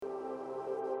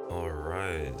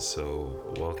Alright,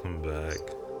 so welcome back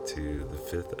to the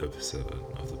fifth episode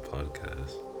of the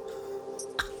podcast.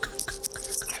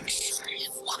 I'm sorry,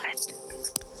 what?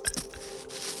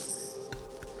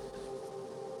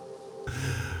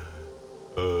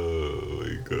 Oh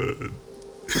my god.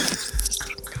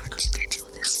 Not schedule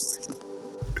this one.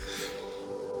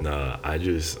 Nah,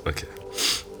 okay.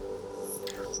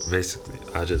 Basically,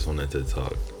 I just wanted to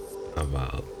talk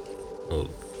about,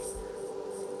 well,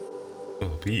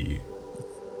 B.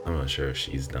 I'm not sure if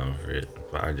she's down for it,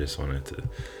 but I just wanted to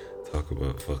talk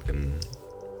about fucking.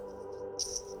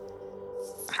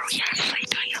 Are we actually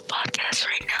doing a podcast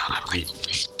right now? I'm like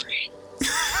whispering.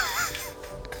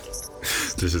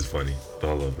 This is funny. I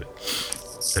love it.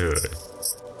 Anyway,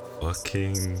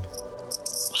 fucking.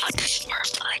 What is more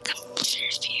of like a movie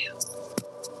review?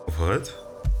 What?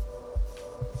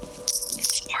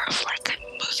 It's more of like a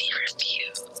movie review.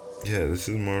 Yeah, this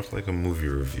is more of like a movie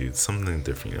review. It's something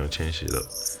different, change it up.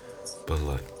 But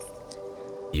like,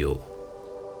 yo,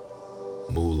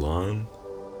 Mulan.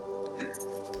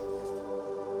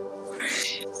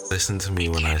 Listen to me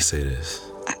when I say this.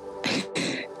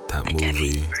 That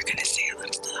movie. We're gonna say a lot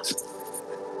of stuff.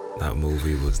 That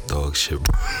movie was dog shit,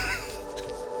 bro.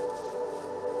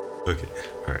 Okay,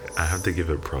 alright, I have to give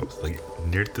it props. Like,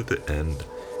 near to the end,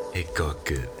 it got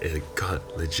good. It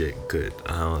got legit good.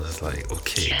 I was like,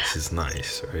 okay, This is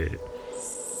nice, right?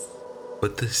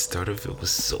 But the start of it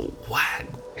was so whack,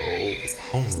 bro.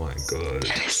 Oh my god.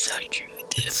 That is so true. The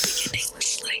beginning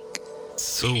was like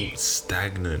so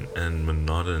stagnant and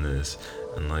monotonous,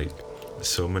 and like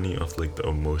so many of like the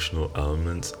emotional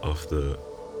elements of the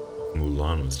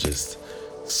Mulan was just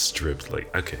stripped.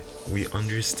 Like, okay, we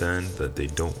understand that they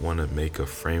don't want to make a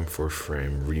frame for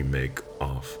frame remake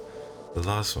of the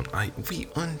last one. We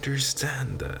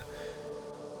understand that,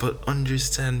 but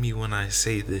understand me when I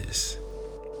say this,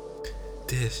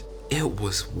 it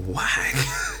was whack.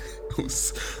 It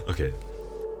was okay.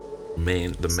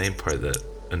 The main part that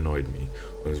annoyed me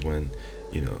was when,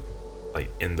 like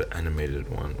in the animated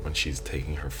one, when she's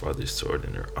taking her father's sword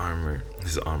and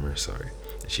his armor,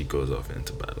 and she goes off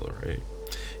into battle, right?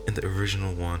 In the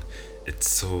original one, it's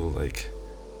so like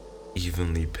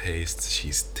evenly paced.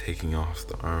 She's taking off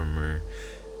the armor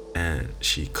and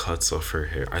she cuts off her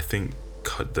hair. I think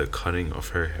the cutting of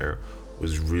her hair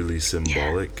was really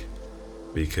symbolic,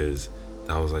 because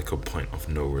that was like a point of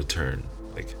no return.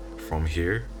 Like, from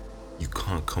here, you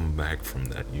can't come back from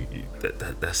that.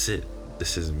 That's it.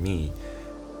 This is me,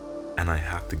 and I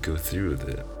have to go through with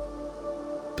it.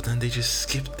 But then they just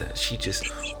skipped that. She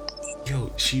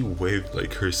waved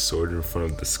like her sword in front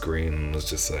of the screen and was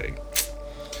just like,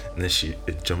 and then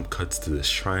it jump cuts to the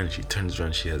shrine. She turns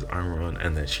around, she has armor on,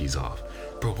 and then she's off.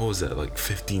 Bro, what was that? Like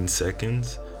 15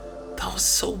 seconds? That was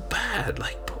so bad.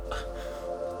 Like, bro,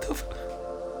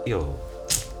 yo,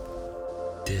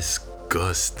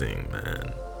 disgusting,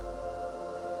 man.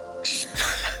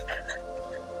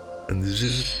 And there's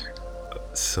just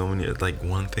so many, like,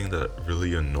 one thing that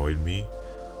really annoyed me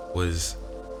was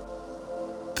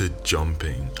the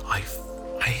jumping. I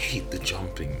hate the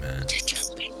jumping, man. the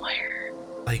jumping wire.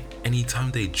 Like, anytime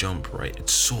they jump, right,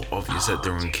 it's so obvious that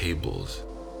they're on cables.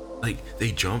 Like,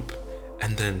 they jump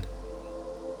and then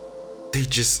they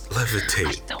just levitate.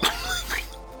 Like the one like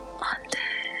on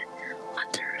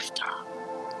the rooftop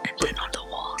and then on the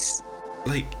walls.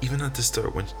 Like, even at the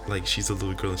start, when like she's a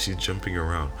little girl and she's jumping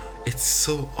around, it's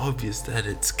so obvious that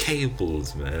it's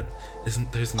cables, man.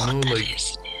 There's no like,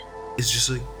 it's just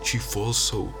like she falls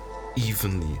so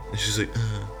evenly and she's like,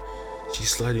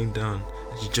 she's sliding down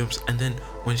and she jumps, and then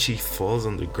when she falls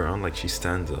on the ground, like she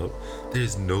stands up,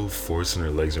 there's no force in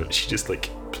her legs, or she just like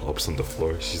plops on the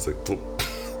floor. She's like, plop.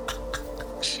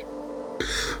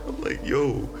 I'm like,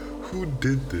 yo, who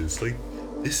did this? Like,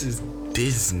 this is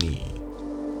Disney,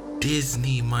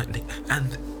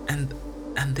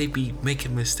 and they be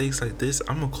making mistakes like this.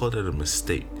 I'm gonna call that a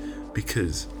mistake,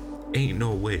 because ain't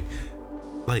no way.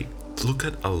 Like, look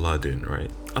at Aladdin,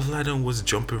 right? Aladdin was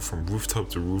jumping from rooftop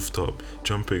to rooftop,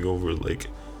 jumping over, like,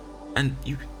 and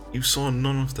you saw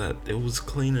none of that. It was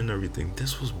clean and everything.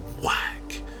 This was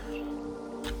whack.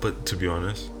 But to be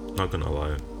honest, not gonna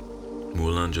lie,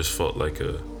 Mulan just felt like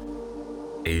a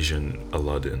Asian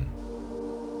Aladdin.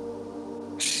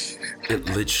 It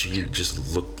literally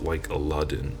just looked like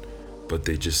Aladdin, but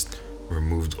they just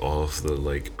removed all of the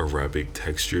like Arabic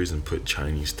textures and put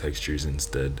Chinese textures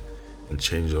instead, and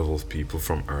changed all of people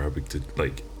from Arabic to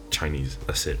like Chinese.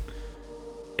 That's it.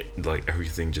 Like,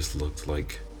 everything just looked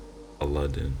like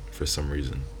Aladdin for some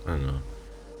reason. I don't know.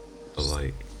 But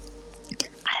like,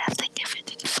 I have to give it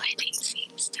to the fighting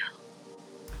scenes though.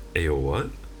 ayo, what?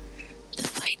 The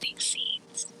fighting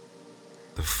scenes.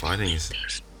 The fighting is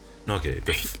no okay.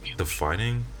 The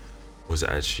fighting was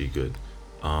actually good,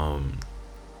 um,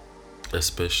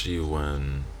 especially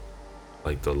when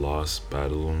like the last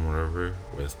battle and whatever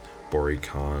with Bori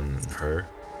Khan and her.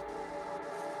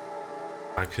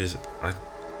 I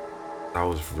that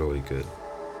was really good,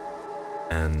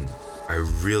 and I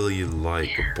really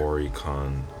like Bori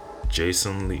Khan.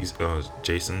 Jason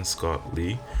Scott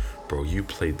Lee, bro, you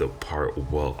played the part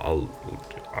well.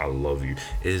 I love you.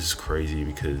 It is crazy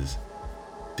because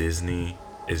Disney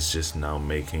is just now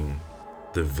making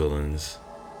the villains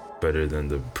better than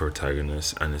the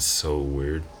protagonists, and it's so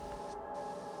weird.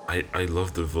 I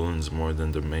love the villains more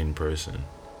than the main person.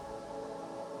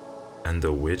 And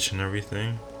the witch and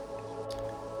everything,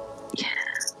 Yeah.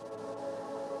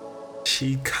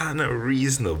 she kind of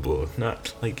reasonable.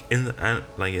 Not like in the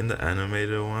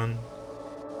animated one.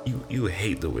 You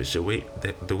hate the witch.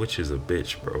 The witch is a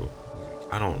bitch, bro.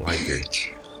 I don't like her.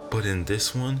 But in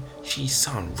this one, she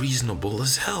sound reasonable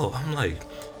as hell. I'm like,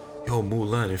 yo,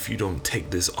 Mulan, if you don't take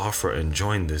this offer and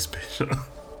join this bitch,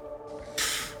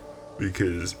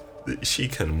 because she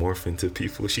can morph into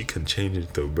people. She can change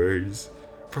into birds,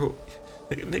 bro.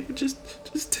 Nigga, just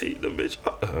take the bitch.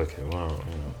 Okay, wow.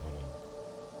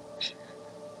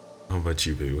 How about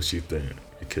you, babe? What you think?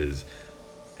 Because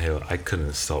hell, I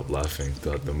couldn't stop laughing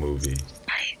throughout the movie.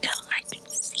 I know, I can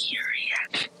see your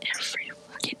reaction every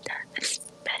fucking time,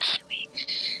 especially,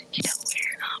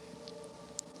 where,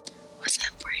 what's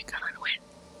that break on when,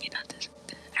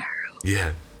 the arrow.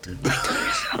 Yeah.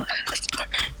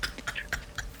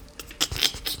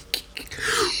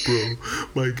 Bro,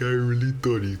 my guy really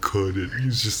thought he caught it. He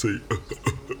was just like,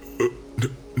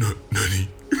 nutty.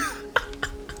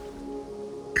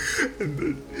 And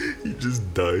then he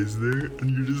just dies there,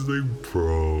 and you're just like,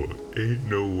 bro, ain't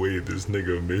no way this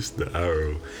nigga missed the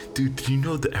arrow. Dude, do you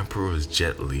know the Emperor is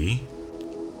Jet Li?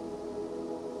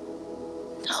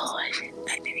 No, I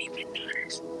didn't even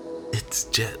notice. It's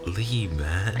Jet Li,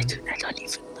 man. I don't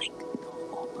even know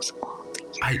almost all the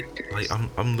characters.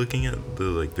 I'm looking at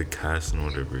the cast and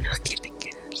whatever. Look at the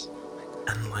cast.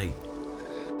 And like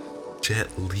Jet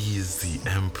Li is the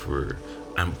Emperor.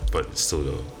 But still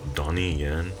though, Donnie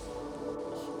Yen,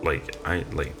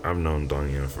 I've known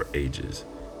Donnie Yen for ages,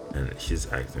 and his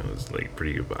acting was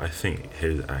pretty good. But I think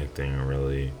his acting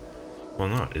really, well,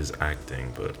 not his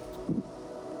acting, but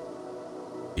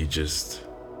he just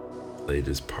played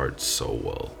his part so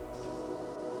well.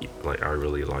 I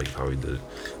really like how he did.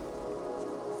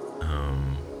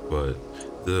 But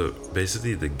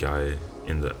basically the guy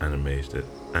in the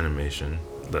animation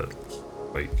that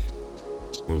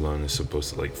Mulan is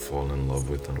supposed to fall in love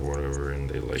with and whatever, and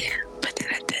they Yeah, but then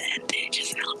at the end they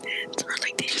just held hands, or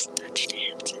they just touched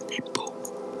hands, and then boom.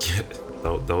 Yeah,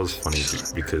 that was funny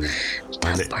because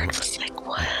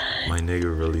my nigga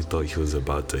really thought he was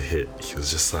about to hit. He was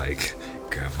just like,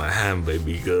 grab my hand,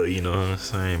 baby girl, you know what I'm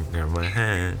saying? Grab my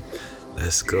hand.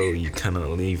 Let's go. You cannot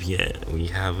leave yet. We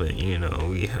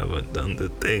haven't done the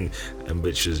thing. And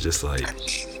bitch was just like,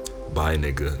 bye,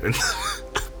 nigga.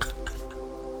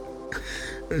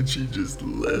 And she just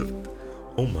left.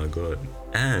 Oh my god.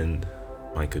 And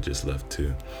Micah just left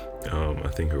too. I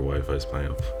think her Wi-Fi is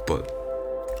playing off. But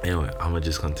anyway, I'ma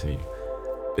just continue.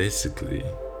 Basically,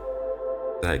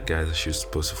 that guy that she was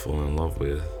supposed to fall in love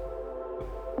with,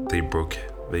 they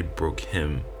broke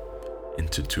him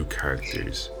into two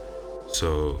characters.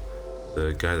 So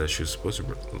the guy that she was supposed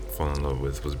to fall in love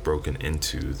with was broken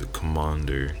into the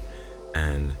commander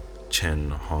and Chen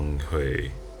Hong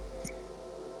Hui.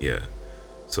 Yeah.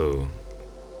 So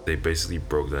they basically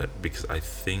broke that because I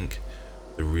think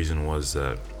the reason was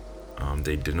that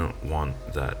they didn't want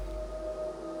that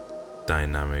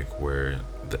dynamic where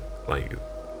the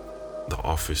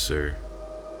officer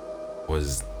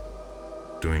was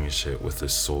doing shit with the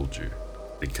soldier,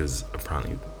 because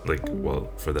apparently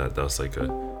for that's a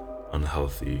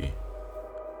unhealthy.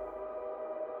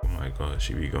 Oh my god,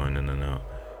 she be going in and out.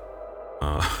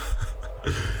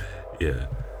 Yeah,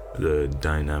 the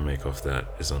dynamic of that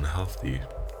is unhealthy.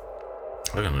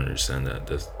 I can understand that.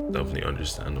 That's definitely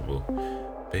understandable.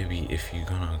 Baby, if you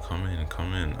gonna come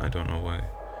in. I don't know why.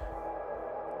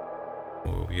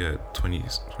 Well, we had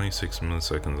 26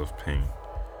 milliseconds of ping.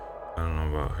 I don't know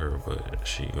about her, but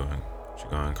she going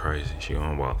crazy. She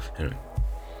going wild. Anyway,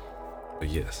 but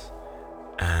yes,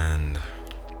 and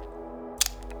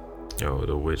yo,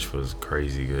 the witch was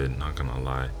crazy good. Not gonna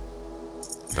lie.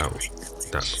 That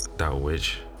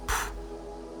witch.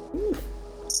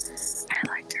 I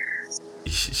like her.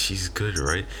 She's good,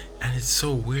 right? And it's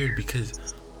so weird because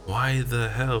why the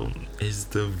hell is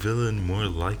the villain more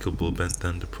likable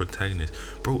than the protagonist?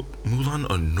 Bro, Mulan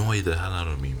annoyed the hell out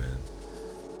of me, man.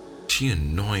 she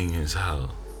annoying as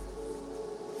hell.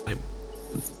 Like,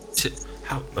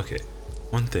 how? Okay,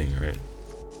 one thing, right?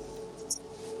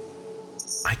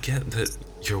 I get that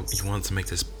you want to make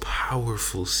this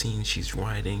powerful scene. She's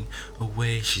riding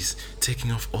away. She's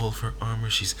taking off all of her armor.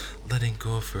 She's letting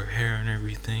go of her hair and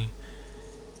everything.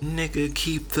 Nigga,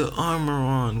 keep the armor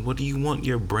on. What do you want,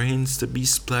 your brains to be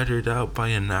splattered out by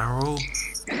an arrow?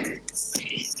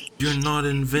 You're not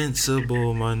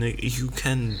invincible, my nigga. You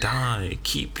can die.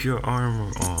 Keep your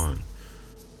armor on.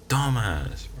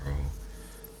 Dumbass, bro.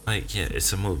 Like, yeah,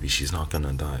 it's a movie. She's not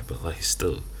gonna die, but like,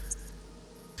 still.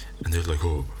 And they're like,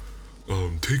 oh,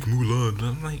 take Mulan. And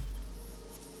I'm like,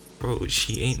 bro,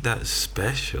 she ain't that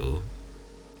special.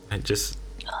 Just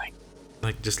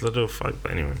let her fight.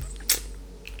 But anyway,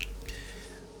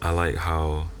 I like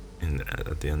how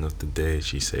at the end of the day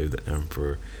she saved the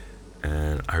emperor,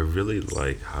 and I really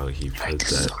like how he put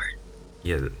that. Sword.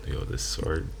 Yeah, this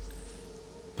sword.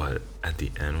 But at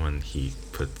the end when he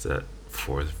put that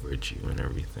fourth virtue and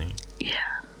everything.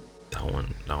 Yeah. That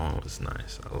one was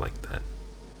nice. I like that.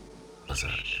 What's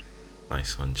that?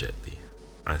 Nice one, Jet Li.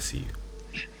 I see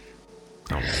you.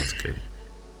 That one was good.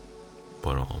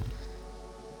 But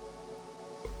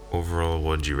overall,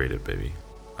 what'd you rate it, baby?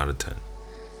 Out of 10.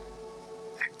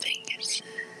 I think it's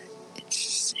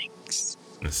 6.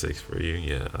 A 6 for you?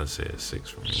 Yeah, I'd say a 6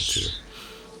 for me too.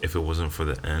 If it wasn't for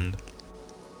the end,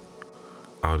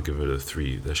 I would give it a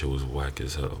 3. That shit was whack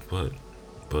as hell.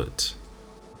 But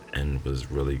the end was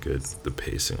really good. The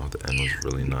pacing of the end was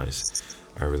really nice.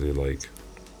 I really like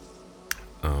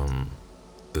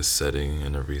the setting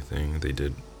and everything. They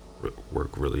did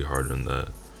work really hard on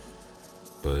that.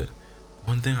 But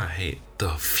one thing I hate, the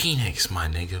Phoenix, my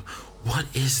nigga. What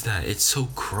is that? It's so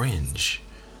cringe.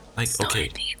 Like, okay. I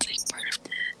think it's like part of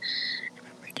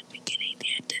remember at the beginning they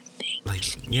had that thing.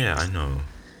 Like, yeah, I know.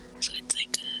 So it's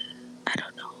like I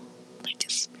don't know, like a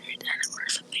spirit animal or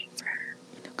something for her.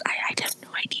 I have no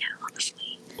idea,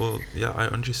 honestly. Well, yeah, I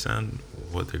understand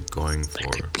what they're going for.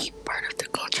 Like to be part of the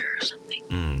culture or something.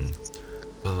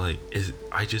 But like,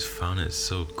 I just found it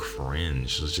so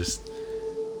cringe. It was just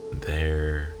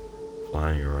there,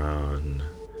 flying around.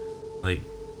 Like,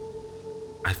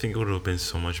 I think it would have been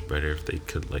so much better if they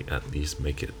could like at least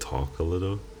make it talk a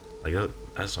little. Like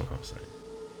that's what I'm saying.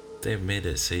 If they made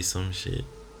it say some shit,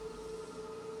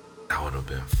 that would have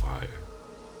been fire.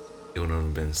 It would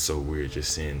have been so weird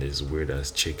just seeing this weird ass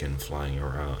chicken flying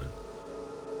around.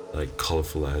 Like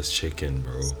colorful ass chicken,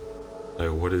 bro.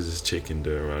 Like, what is this chicken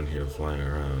doing around here flying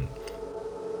around?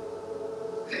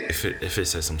 If it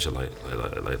says some shit like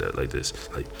that, like this,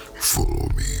 like follow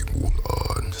me,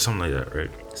 Mulan, something like that, right?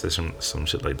 It says some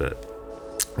shit like that,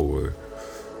 or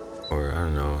I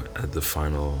don't know. At the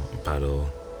final battle,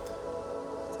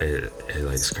 it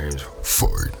like screams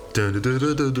fight, and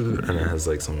it has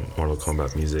like some Mortal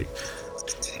Kombat music.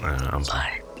 I don't know. I'm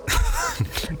sorry.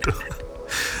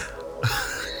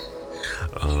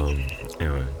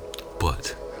 Anyway,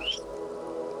 but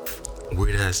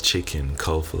weird ass chicken,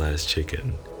 colorful ass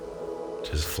chicken,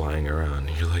 just flying around.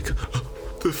 And you're like, oh,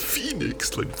 the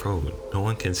Phoenix. Like, bro, no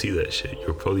one can see that shit.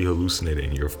 You're probably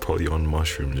hallucinating. You're probably on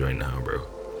mushrooms right now, bro.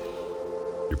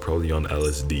 You're probably on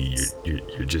LSD.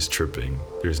 You're just tripping.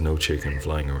 There's no chicken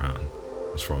flying around.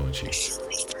 What's wrong with you?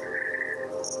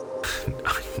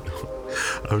 I know.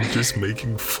 I'm just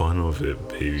making fun of it,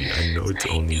 baby. I know it's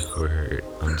only for her.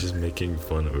 I'm just making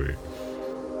fun of her.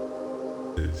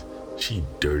 She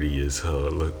dirty as hell.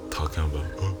 Look, talking about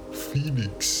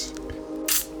Phoenix.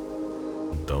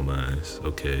 Dumbass.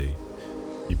 Okay,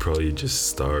 you probably just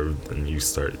starved and you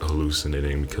start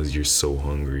hallucinating because you're so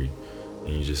hungry,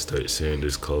 and you just start seeing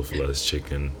this colorful ass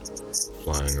chicken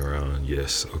flying around.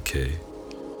 Yes, okay.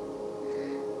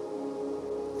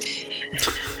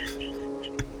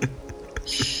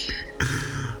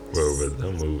 Bro, but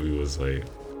that movie was like,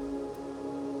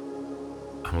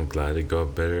 I'm glad it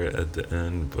got better at the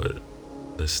end, but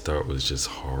the start was just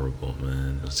horrible,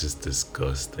 man. It was just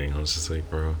disgusting. I was just like,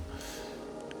 bro,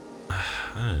 I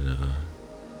don't know.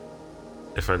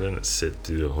 If I didn't sit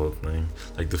through the whole thing,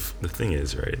 like the thing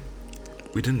is, right?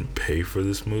 We didn't pay for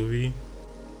this movie.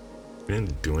 We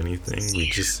didn't do anything. We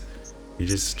just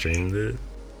streamed it.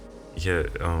 Yeah,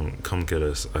 come get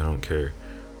us. I don't care.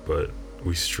 But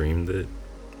we streamed it.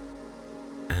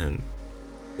 And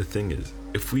the thing is,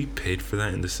 if we paid for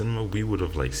that in the cinema, we would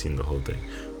have like seen the whole thing.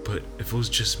 But if it was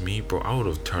just me, bro, I would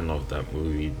have turned off that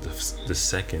movie the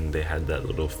second they had that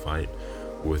little fight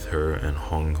with her and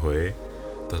Hong Hui.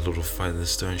 That little fight at the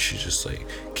start, and she's just like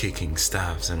kicking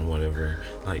staffs and whatever.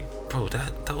 Like, bro,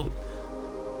 that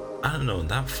I don't know,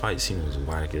 that fight scene was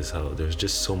whack as hell. There's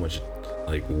just so much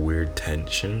like weird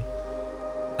tension.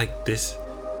 Like this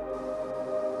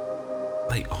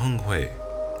Like, Honghui,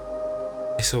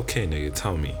 it's okay, nigga,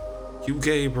 tell me. You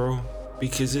gay, bro?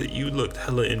 Because you looked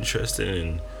hella interested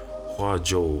in Hua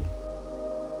Zhou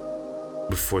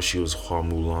before she was Hua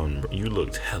Mulan, bro. You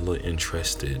looked hella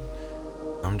interested.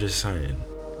 I'm just saying.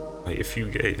 Like, if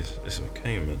you gay, it's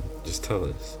okay, man. Just tell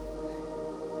us.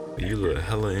 But you look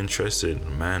hella interested,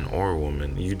 man or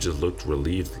woman. You just looked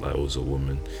relieved that I was a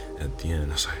woman at the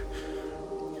end. I was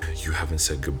like, you haven't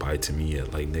said goodbye to me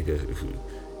yet. Like, nigga,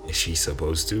 is she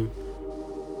supposed to?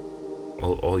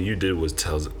 All you did was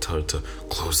tell her to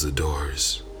close the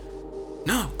doors.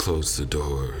 No, close the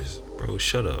doors. Bro,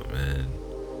 shut up, man.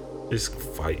 Just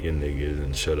fight your niggas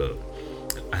and shut up.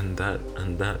 And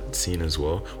that scene as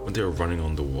well, when they were running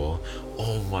on the wall.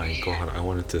 Oh my god, I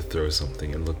wanted to throw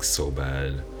something. It looked so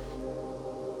bad.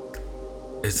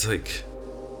 It's like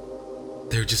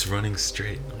they're just running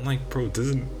straight. I'm like, bro,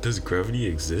 does gravity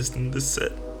exist in this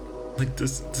set? Like,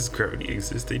 does gravity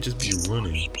exist? They just be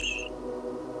running.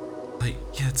 Like,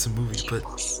 yeah, it's a movie,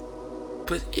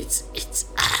 but it's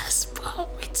ass, bro.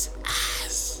 It's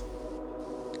ass.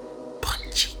 Butt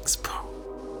cheeks, bro.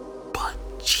 Butt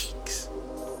cheeks.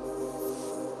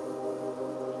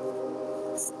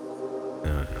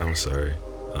 I'm sorry.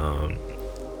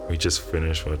 We just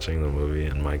finished watching the movie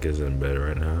and Micah's in bed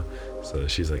right now, so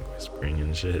she's like whispering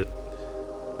and shit.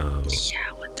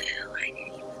 Yeah, what the hell? I didn't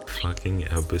even fucking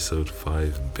episode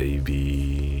 5,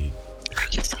 baby. Are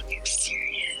you fucking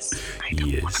serious? I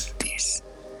don't want this.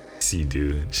 See,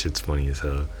 dude, shit's funny as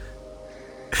hell.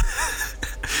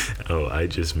 Oh, I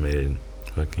just made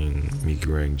fucking meat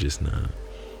goreng just now,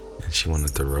 and she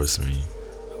wanted to roast me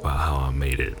about how I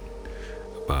made it.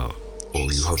 About, oh,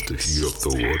 you have to heat up the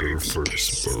water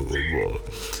first, blah blah blah.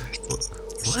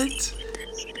 What?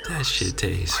 That shit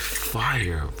tastes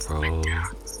fire, bro. Boiling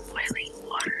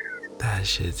water. That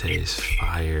shit tastes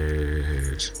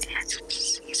fire. That's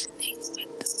seasoning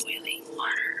with the boiling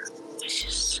water, which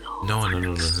is so. No.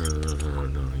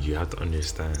 You have to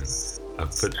understand. I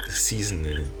put the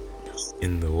seasoning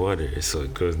in the water so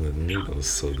it goes in the noodles,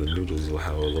 so the noodles will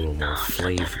have a little more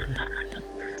flavor.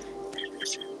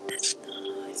 That's not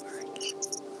how it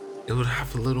works. It would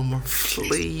have a little more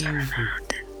flavor.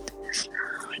 That's not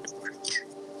how it works.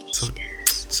 So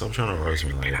stop trying to roast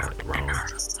me like that, bro. I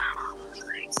was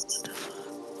like, what the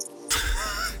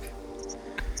fuck?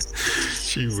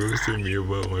 She roasted me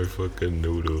about my fucking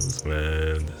noodles,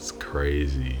 man. That's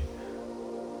crazy.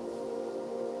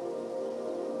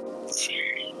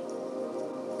 Jerry,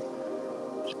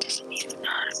 he doesn't even know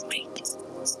how to make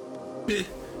it.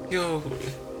 Yo,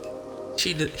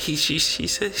 she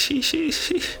said she.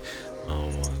 Oh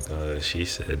my god, she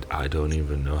said I don't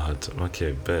even know how to.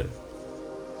 Okay, bet.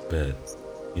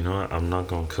 You know what? I'm not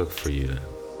gonna cook for you then.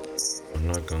 I'm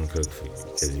not gonna cook for you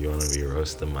because you wanna be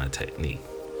roasting my technique.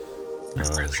 You know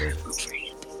what I'm saying?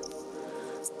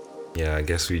 Yeah, I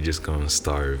guess we just gonna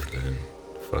starve then.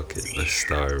 Fuck it, let's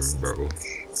starve, bro. We'll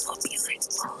be like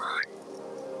Mulan.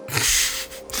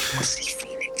 We'll see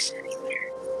Phoenix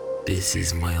anywhere. This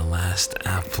is my last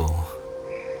apple.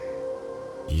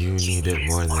 You need it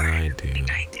more than I do.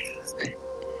 I do.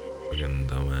 Fucking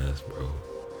dumbass, bro.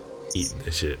 Eat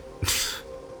the shit.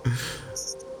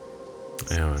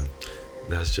 Anyway,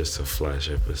 that's just a flash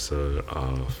episode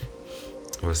of,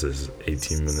 what's this,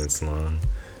 18 minutes long?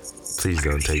 Please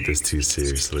don't take this too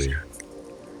seriously.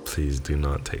 Please do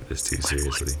not take this too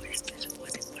seriously.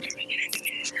 What are we gonna do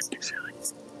in this episode?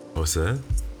 What's that?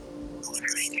 What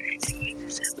are we gonna do in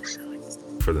this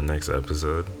episode? For the next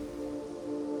episode?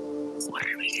 What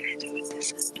are we gonna do with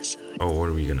this episode? Oh, what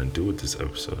are we gonna do with this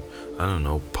episode? I don't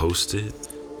know, post it.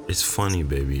 It's funny,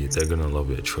 baby. They're gonna love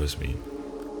it, trust me.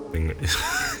 It's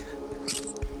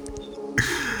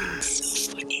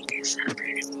so funny because after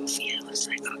the movie, I was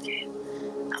like, okay,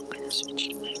 I'm gonna switch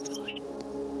to my phone.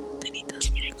 Then he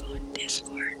tells me to go on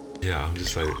Discord. Yeah, I'm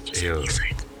just like, yo. He's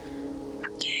like,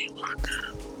 okay,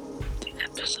 welcome to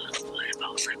episode 5.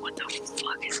 I was like, what the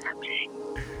fuck is happening?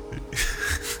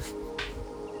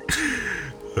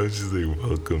 I was just like,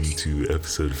 welcome to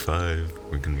episode 5.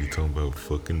 We're gonna be talking about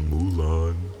fucking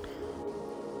Mulan.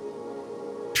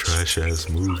 Trash ass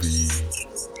movie. He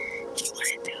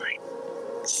wanted to like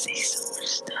say so much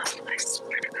stuff. I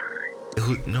swear to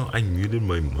God. No, I muted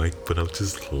my mic, but I was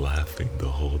just laughing the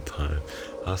whole time.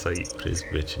 I was like, this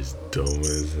bitch is dumb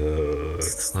as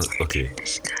hell. Okay.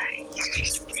 This guy, he's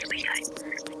just really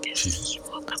hyper because he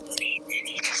woke up late and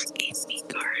he just ate me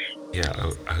garden.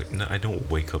 Yeah, no, I don't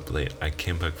wake up late. I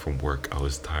came back from work. I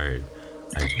was tired.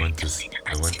 I went to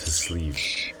sleep,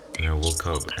 and I woke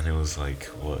up, and it was like,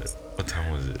 what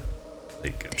time was it?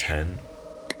 Like 10?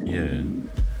 Yeah.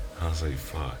 I was like,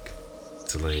 fuck,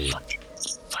 it's late. Fucking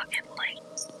late.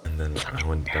 And then I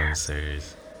went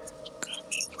downstairs,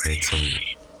 made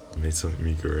some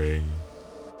mee goreng,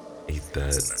 ate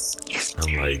that.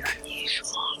 I'm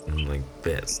like,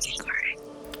 bet.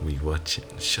 We watching.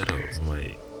 Shut up,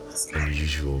 my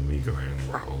unusual mee goreng,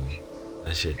 bro.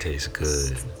 That shit tastes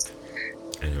good.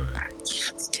 Anyway.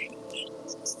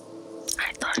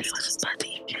 I thought he was about to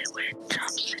eat it with a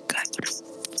chopstick. I would have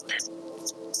flipped.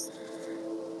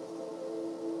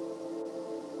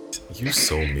 You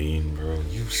so mean, bro.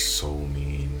 You so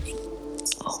mean.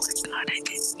 Oh my god, I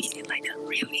didn't mean it like that.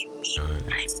 Really mean.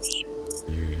 I mean.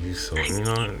 You so. You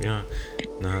know.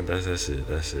 No, that's it.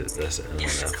 That's another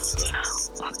episode.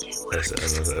 Okay, that's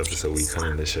another episode. We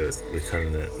cutting the shit. We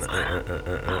cutting it.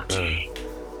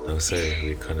 No, say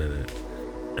we cutting it.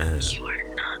 You are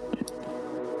not.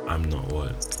 I'm not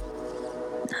what?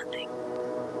 Nothing.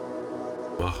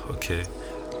 Well, okay.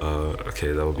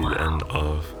 Okay, that will be the end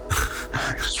of.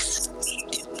 He's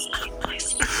mean to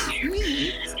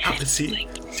me. I swear.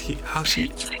 How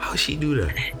she do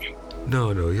that?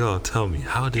 No, y'all tell me.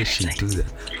 How did she do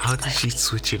that? How did she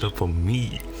switch it up on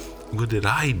me? What did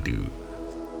I do?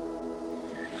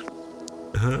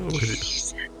 Huh?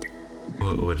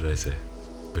 What did I say?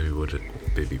 Baby,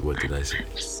 what did I say?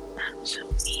 I'm so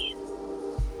mean.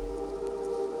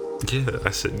 Yeah, I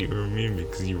said you were mean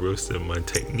because you roasted my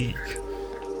technique.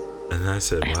 And I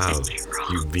said, wow,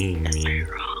 you being mean.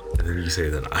 And then you say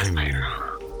that I'm mean.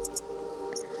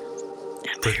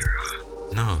 But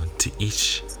no, to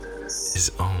each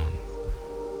his own.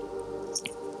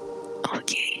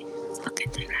 Okay, look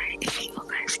at the guy. If you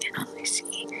guys can only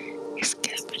see his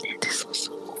cabinet is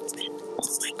also open.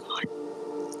 Oh my god.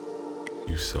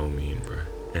 You so mean, bro.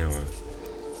 Anyway,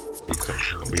 we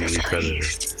cut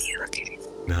it.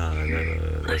 Nah.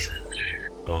 That's,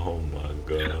 oh my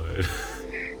god.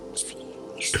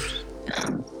 It's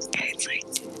like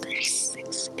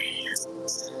 2:36 a.m.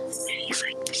 And he's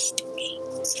like this to me.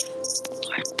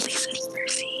 Lord, please have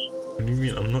mercy. What do you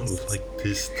mean? I'm not like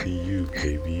this to you,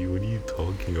 baby. What are you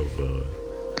talking about?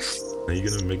 Are you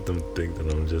gonna make them think that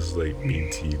I'm just like mean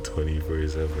to you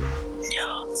 24/7?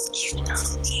 No, he's not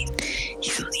mean.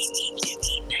 He's only mean to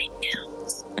me right now.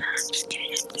 I'm just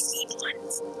kidding. I'm the mean one.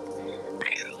 I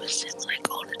roast him like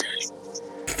all the time.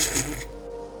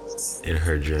 In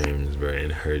her dreams, bro. In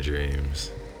her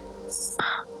dreams.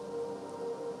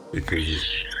 Because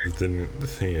the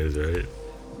thing is, right?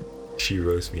 She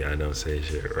roasts me, I don't say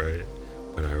shit, right?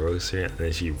 But I roast her, and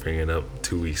then she bring it up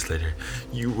 2 weeks later.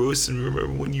 You roasted me,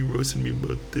 remember when you roasted me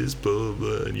about this, blah, blah,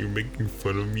 blah, and you're making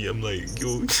fun of me? I'm like,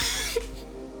 yo,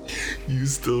 you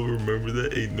still remember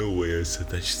that? Ain't no way I said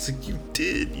that. She's like, you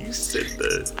did, you said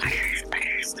that. I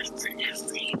remember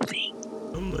everything.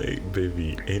 I'm like,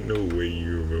 baby, ain't no way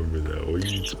you remember that. What are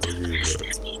you talking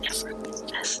about? He never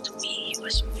confessed to me. He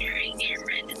was wearing a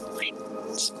red and white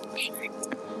shirt.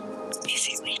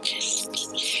 Basically just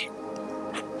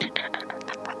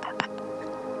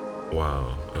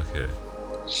Wow, okay.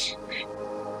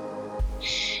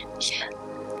 Yeah,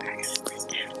 I remember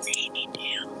everything he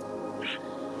did.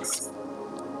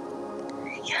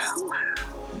 Yeah, wow.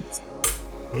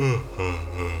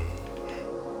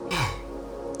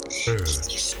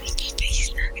 He's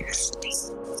not gonna sleep.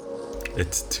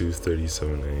 It's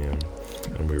 2:37 a.m.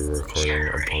 and we're recording a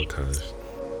podcast.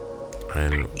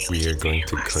 And we are going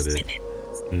to cut it.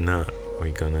 Nah,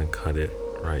 we're gonna cut it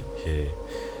right here.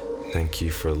 Thank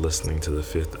you for listening to the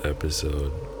 5th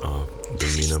episode of the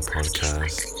MiNa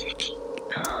podcast.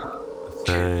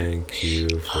 Thank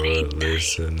you for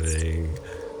listening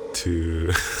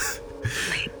to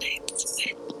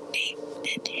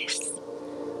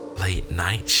Late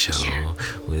Night Show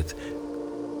with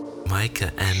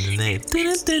Micah and Nathe.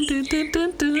 And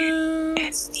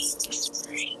me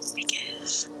whispering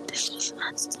because this was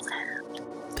unplanned.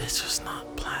 This was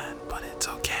not planned, but it's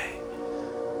okay.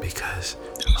 Because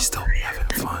we still be having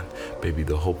fun. Baby,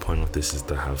 the whole point of this is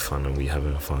to have fun. Are we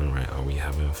having fun, right? Are we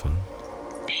having fun?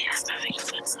 Yeah, I'm having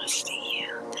fun roasting you.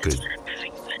 That's Good. what I'm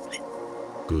having fun with.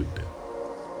 Good.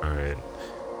 Alright.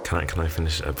 Can I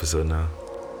finish the episode now?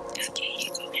 Okay, you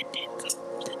go and then go.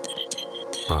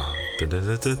 Bah.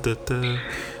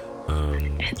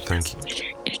 Thank you.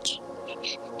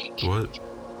 What?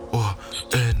 Oh,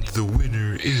 and the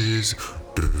winner is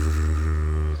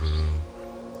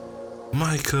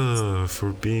Micah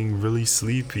for being really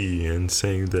sleepy and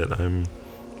saying that I'm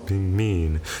being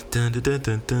mean. Dun, dun, dun,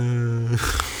 dun, dun.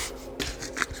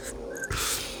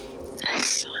 That's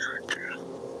so not true.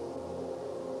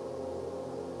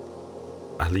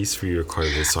 At least for your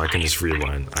record this, so I can just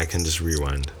rewind. I have a 9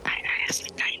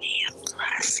 a.m.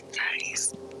 class,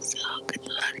 guys. So good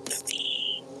luck to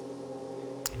me.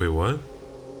 Wait, what?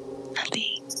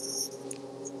 Nothing.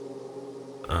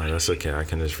 That's okay. I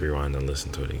can just rewind and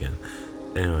listen to it again.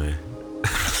 Anyway.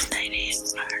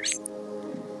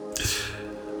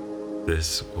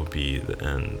 This will be the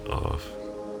end of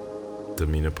the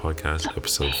MiNa podcast,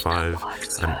 episode 5.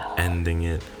 I'm ending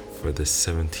it for the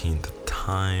 17th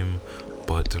time,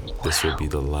 but this will be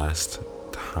the last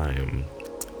time.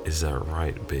 Is that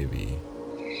right, baby?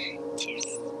 Yes.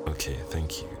 Okay,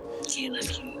 thank you. I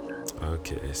love you.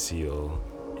 Okay, see y'all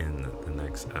in the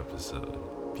next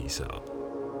episode. Peace out.